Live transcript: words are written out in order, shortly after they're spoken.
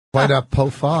What a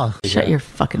profile. Shut your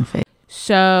fucking face.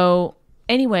 So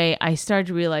anyway, I started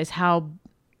to realize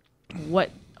what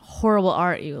horrible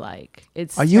art you like.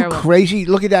 It's Are you terrible. crazy?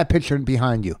 Look at that picture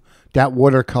behind you. That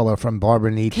watercolor from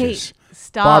Barbara Nietzsche's. Kate,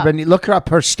 stop. Look up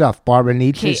her stuff. Barbara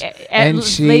Nietzsche's.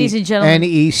 Ladies and gentlemen.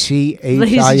 Ladies and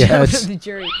Ladies and gentlemen Necchis. of the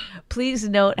jury, please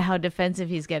note how defensive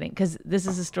he's getting, because this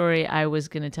is a story I was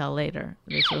going to tell later.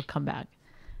 This will come back.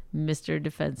 Mr.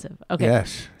 Defensive. Okay.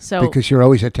 Yes. So because you're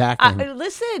always attacking.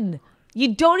 Listen,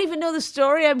 you don't even know the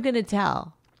story I'm going to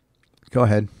tell. Go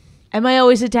ahead. Am I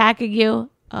always attacking you?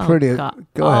 Oh, Pretty. God.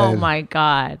 Go ahead. Oh, my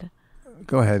God.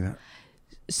 Go ahead.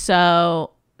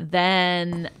 So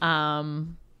then,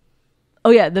 when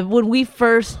we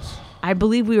first, I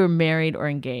believe we were married or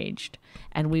engaged,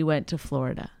 and we went to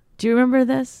Florida. Do you remember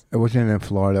this? It wasn't in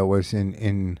Florida. It was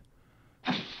in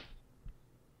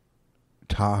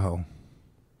Tahoe.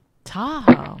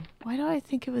 Tahoe. Why do I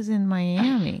think it was in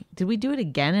Miami? Did we do it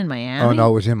again in Miami? Oh, no,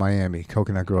 it was in Miami.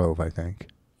 Coconut Grove, I think.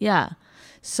 Yeah.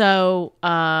 So,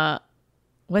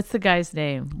 what's the guy's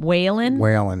name? Waylon?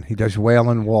 Waylon. He does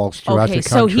Waylon walls throughout the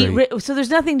country. So there's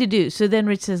nothing to do. So then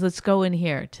Rich says, let's go in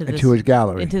here into his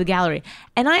gallery. Into the gallery.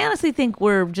 And I honestly think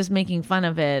we're just making fun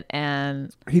of it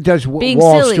and he does being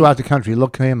walls silly throughout the country.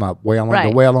 Look him up. Waylon,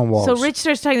 right. The Waylon walls. So Rich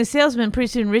starts talking to the salesman. Pretty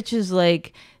soon Rich is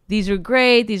like, these are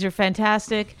great. These are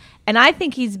fantastic. And I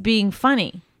think he's being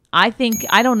funny. I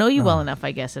don't know you well enough,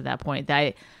 I guess, at that point.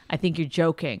 I think you're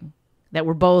joking. That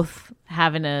we're both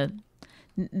having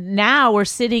now we're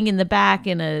sitting in the back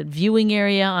in a viewing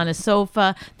area on a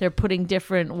sofa. They're putting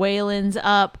different Waylons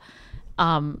up.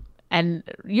 And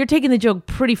you're taking the joke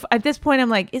at this point, I'm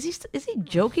like, is he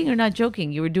joking or not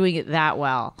joking? You were doing it that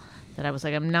well that I was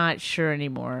like, I'm not sure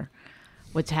anymore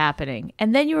what's happening.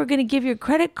 And then you were going to give your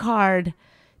credit card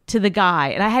to the guy,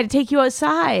 and I had to take you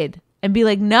outside and be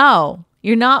like, no,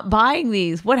 you're not buying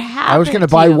these. What happened? I was going to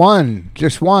buy one,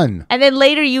 just one. And then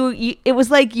later you it was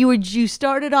like you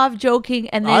started off joking,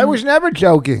 and then I was never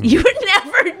joking. You were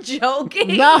never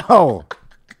joking. No.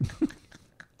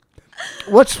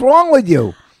 What's wrong with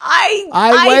you?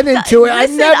 I went into it. Listen, I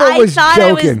never was thought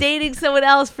joking. I was dating someone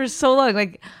else for so long.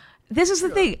 Like, this is the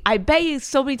thing. I bet you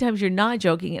so many times you're not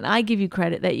joking, and I give you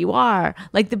credit that you are.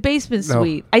 Like the basement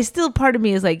suite. Part of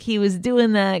me is like, he was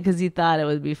doing that because he thought it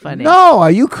would be funny. No, are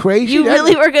you crazy? You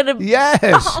really were going to...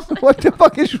 Yes. Oh what the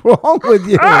fuck is wrong with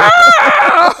you? God.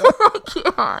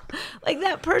 Like,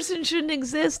 that person shouldn't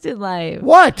exist in life.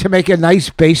 What? To make a nice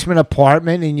basement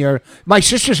apartment in your... My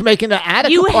sister's making an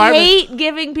attic apartment. You hate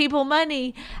giving people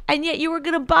money, and yet you were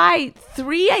going to buy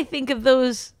 3, I think, of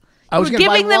those... I was going to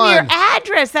buy giving them one. your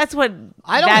address. That's what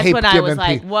I was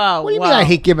like, whoa. What do you mean I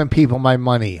hate giving people my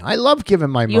money? I love giving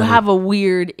my money. You have a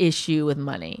weird issue with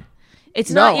money.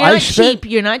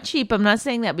 You're not cheap. I'm not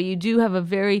saying that, but you do have a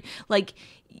very, like,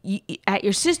 at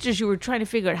your sister's, you were trying to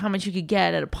figure out how much you could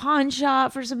get at a pawn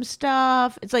shop for some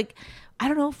stuff. It's like, I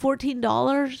don't know,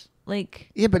 $14.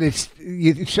 Like, yeah, but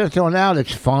you start throwing out.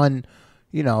 It's fun.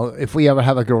 You know, if we ever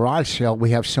have a garage sale, we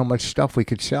have so much stuff we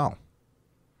could sell.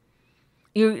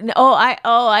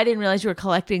 I didn't realize you were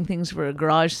collecting things for a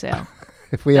garage sale.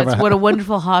 What a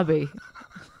wonderful hobby.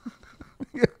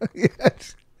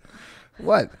 Yes.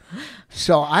 What?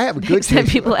 So I have a good. Next time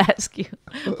people ask you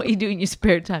what you do in your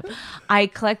spare time, I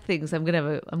collect things. I'm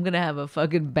gonna have a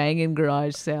fucking banging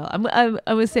garage sale. I'm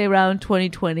gonna say around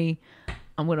 2020.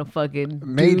 I'm gonna fucking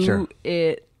do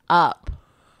it up.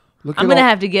 I'm gonna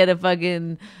have to get a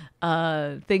fucking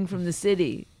thing from the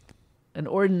city, an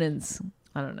ordinance.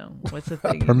 I don't know. What's the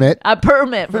thing? A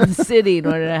permit from the city in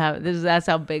order to have this. That's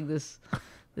how big this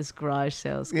garage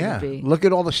sale is going to be. Look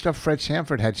at all the stuff Fred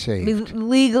Sanford had saved.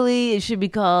 Legally, it should be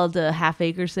called a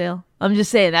half-acre sale. I'm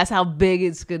just saying that's how big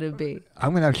it's going to be. I'm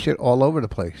going to have shit all over the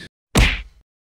place.